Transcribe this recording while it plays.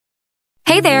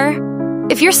Hey there!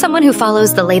 If you're someone who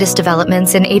follows the latest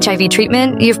developments in HIV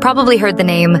treatment, you've probably heard the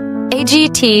name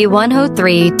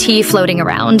AGT103-T floating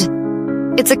around.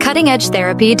 It's a cutting-edge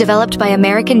therapy developed by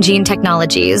American Gene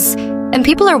Technologies, and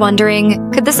people are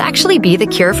wondering, could this actually be the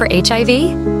cure for HIV?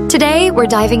 Today, we're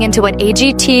diving into what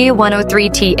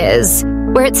AGT103-T is,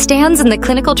 where it stands in the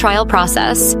clinical trial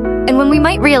process, and when we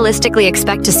might realistically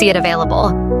expect to see it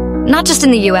available. Not just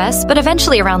in the US, but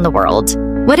eventually around the world.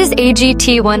 What is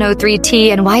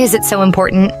AGT103-T and why is it so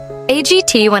important?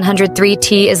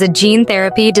 AGT103-T is a gene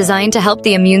therapy designed to help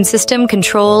the immune system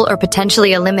control or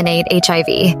potentially eliminate HIV.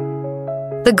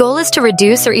 The goal is to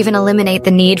reduce or even eliminate the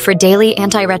need for daily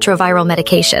antiretroviral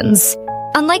medications.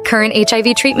 Unlike current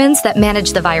HIV treatments that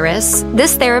manage the virus,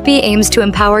 this therapy aims to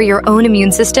empower your own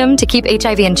immune system to keep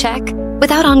HIV in check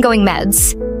without ongoing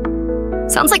meds.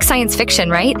 Sounds like science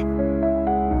fiction, right?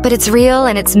 But it's real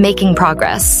and it's making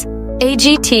progress.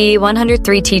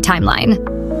 AGT103-T timeline.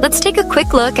 Let's take a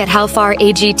quick look at how far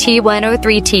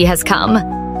AGT103-T has come.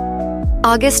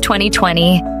 August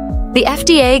 2020. The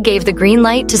FDA gave the green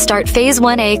light to start Phase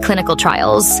 1A clinical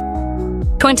trials.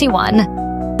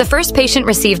 21. The first patient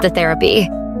received the therapy.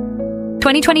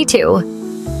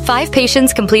 2022. 5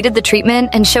 patients completed the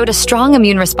treatment and showed a strong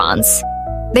immune response.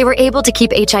 They were able to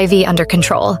keep HIV under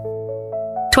control.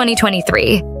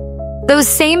 2023. Those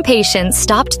same patients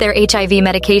stopped their HIV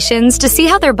medications to see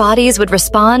how their bodies would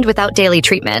respond without daily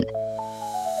treatment.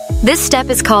 This step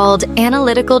is called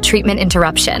analytical treatment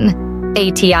interruption,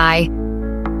 ATI,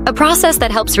 a process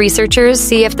that helps researchers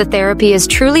see if the therapy is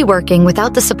truly working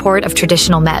without the support of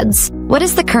traditional meds. What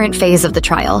is the current phase of the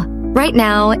trial? Right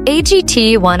now,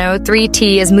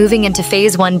 AGT103-T is moving into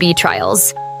Phase 1B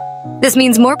trials. This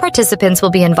means more participants will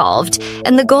be involved,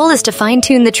 and the goal is to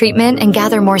fine-tune the treatment and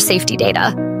gather more safety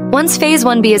data. Once Phase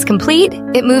 1B is complete,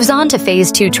 it moves on to Phase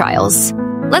 2 trials.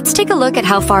 Let's take a look at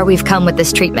how far we've come with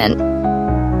this treatment.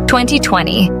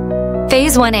 2020.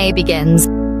 Phase 1A begins.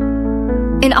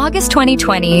 In August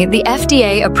 2020, the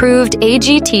FDA approved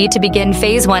AGT to begin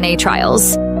Phase 1A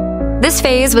trials. This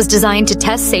phase was designed to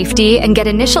test safety and get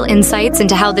initial insights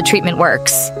into how the treatment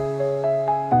works.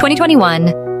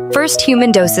 2021. First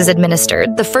human doses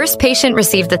administered. The first patient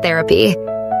received the therapy.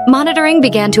 Monitoring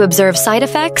began to observe side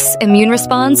effects, immune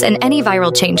response, and any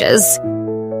viral changes.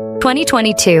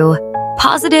 2022.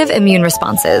 Positive immune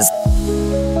responses.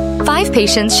 5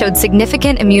 patients showed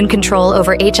significant immune control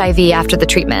over HIV after the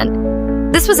treatment.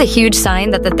 This was a huge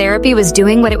sign that the therapy was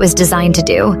doing what it was designed to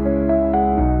do.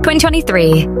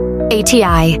 2023.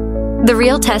 ATI. The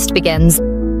real test begins.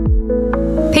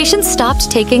 Patients stopped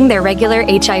taking their regular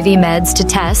HIV meds to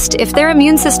test if their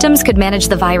immune systems could manage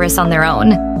the virus on their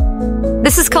own.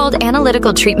 This is called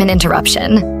analytical treatment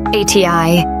interruption,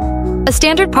 ATI, a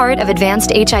standard part of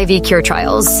advanced HIV cure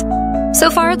trials.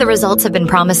 So far, the results have been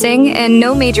promising and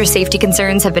no major safety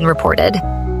concerns have been reported.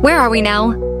 Where are we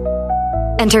now?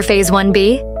 Enter Phase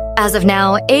 1B. As of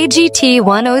now,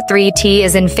 AGT103-T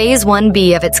is in Phase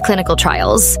 1B of its clinical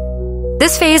trials.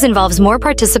 This phase involves more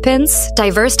participants,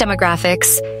 diverse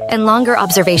demographics, and longer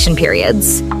observation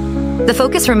periods. The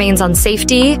focus remains on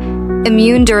safety,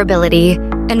 immune durability,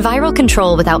 and viral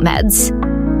control without meds.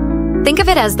 Think of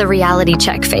it as the reality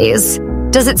check phase.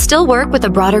 Does it still work with a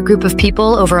broader group of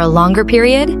people over a longer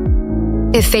period?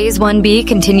 If Phase 1B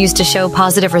continues to show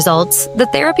positive results, the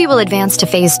therapy will advance to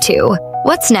Phase 2.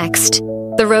 What's next?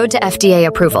 The road to FDA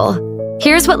approval.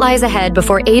 Here's what lies ahead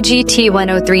before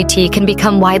AGT103-T can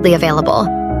become widely available.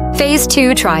 Phase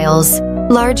 2 trials,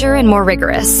 larger and more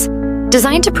rigorous.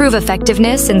 Designed to prove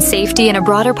effectiveness and safety in a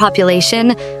broader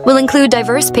population, will include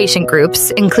diverse patient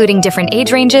groups, including different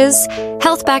age ranges,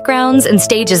 health backgrounds, and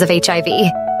stages of HIV.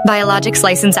 Biologics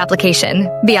License Application,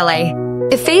 BLA.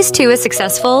 If Phase 2 is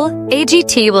successful,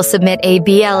 AGT will submit a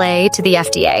BLA to the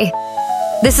FDA.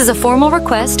 This is a formal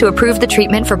request to approve the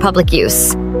treatment for public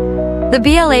use. The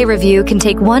BLA review can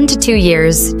take 1 to 2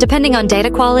 years, depending on data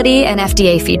quality and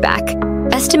FDA feedback.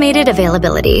 Estimated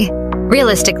availability.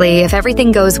 Realistically, if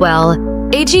everything goes well,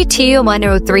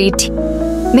 AGT103-T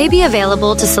may be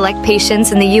available to select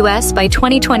patients in the US by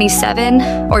 2027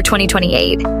 or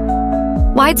 2028.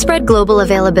 Widespread global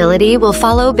availability will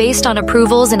follow based on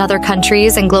approvals in other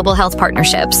countries and global health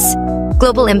partnerships.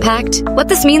 Global impact, what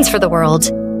this means for the world.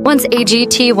 Once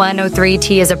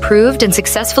AGT103-T is approved and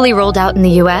successfully rolled out in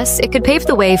the US, it could pave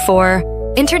the way for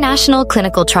international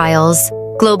clinical trials,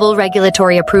 global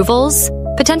regulatory approvals,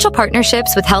 potential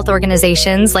partnerships with health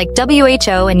organizations like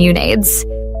WHO and UNAIDS.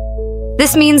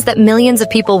 This means that millions of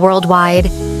people worldwide,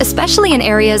 especially in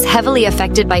areas heavily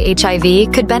affected by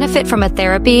HIV, could benefit from a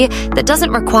therapy that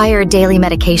doesn't require daily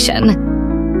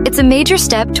medication. It's a major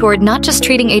step toward not just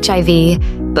treating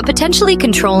HIV, but potentially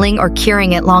controlling or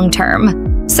curing it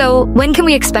long-term. So, when can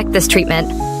we expect this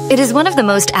treatment? It is one of the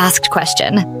most asked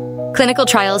questions. Clinical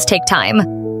trials take time.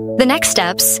 The next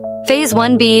steps, Phase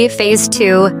 1B, Phase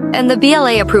 2, and the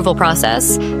BLA approval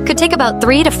process could take about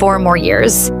 3 to 4 more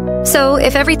years. So,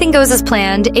 if everything goes as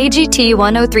planned,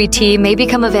 AGT103-T may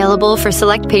become available for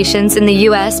select patients in the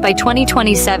US by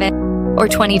 2027 or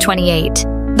 2028.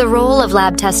 The role of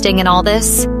lab testing in all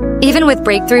this? Even with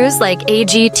breakthroughs like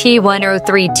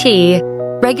AGT103-T,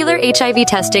 regular HIV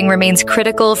testing remains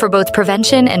critical for both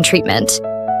prevention and treatment.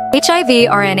 HIV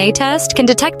RNA test can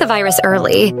detect the virus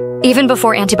early, even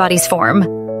before antibodies form.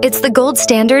 It's the gold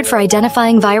standard for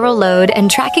identifying viral load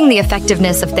and tracking the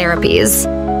effectiveness of therapies.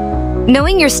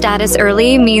 Knowing your status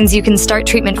early means you can start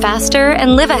treatment faster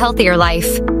and live a healthier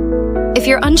life. If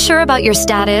you're unsure about your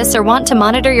status or want to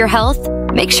monitor your health,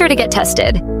 make sure to get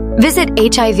tested. Visit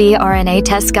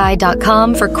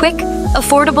HIV-RNA-testguide.com for quick,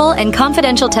 affordable, and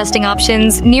confidential testing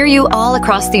options near you all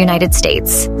across the United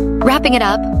States. Wrapping it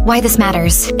up, why this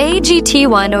matters.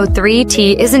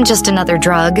 AGT103-T isn't just another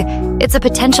drug, it's a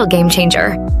potential game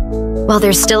changer. While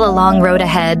there's still a long road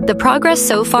ahead, the progress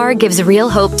so far gives real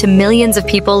hope to millions of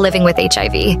people living with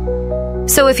HIV.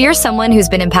 So if you're someone who's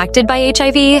been impacted by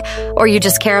HIV, or you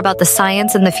just care about the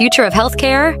science and the future of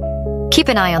healthcare, keep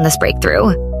an eye on this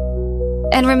breakthrough.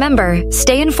 And remember,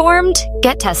 stay informed,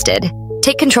 get tested,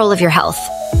 take control of your health.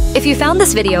 If you found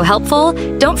this video helpful,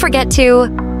 don't forget to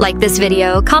like this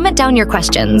video, comment down your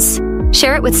questions,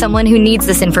 share it with someone who needs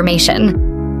this information,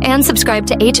 and subscribe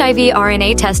to HIV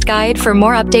RNA Test Guide for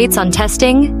more updates on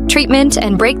testing, treatment,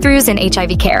 and breakthroughs in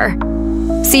HIV care.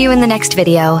 See you in the next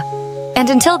video. And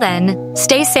until then,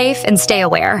 stay safe and stay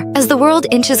aware. As the world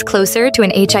inches closer to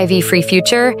an HIV-free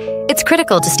future, it's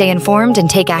critical to stay informed and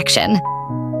take action.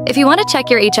 If you want to check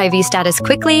your HIV status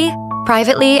quickly,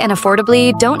 privately, and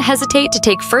affordably, don't hesitate to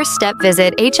take first step.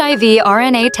 Visit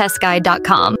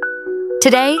HIVRNAtestguide.com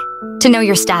today to know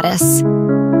your status.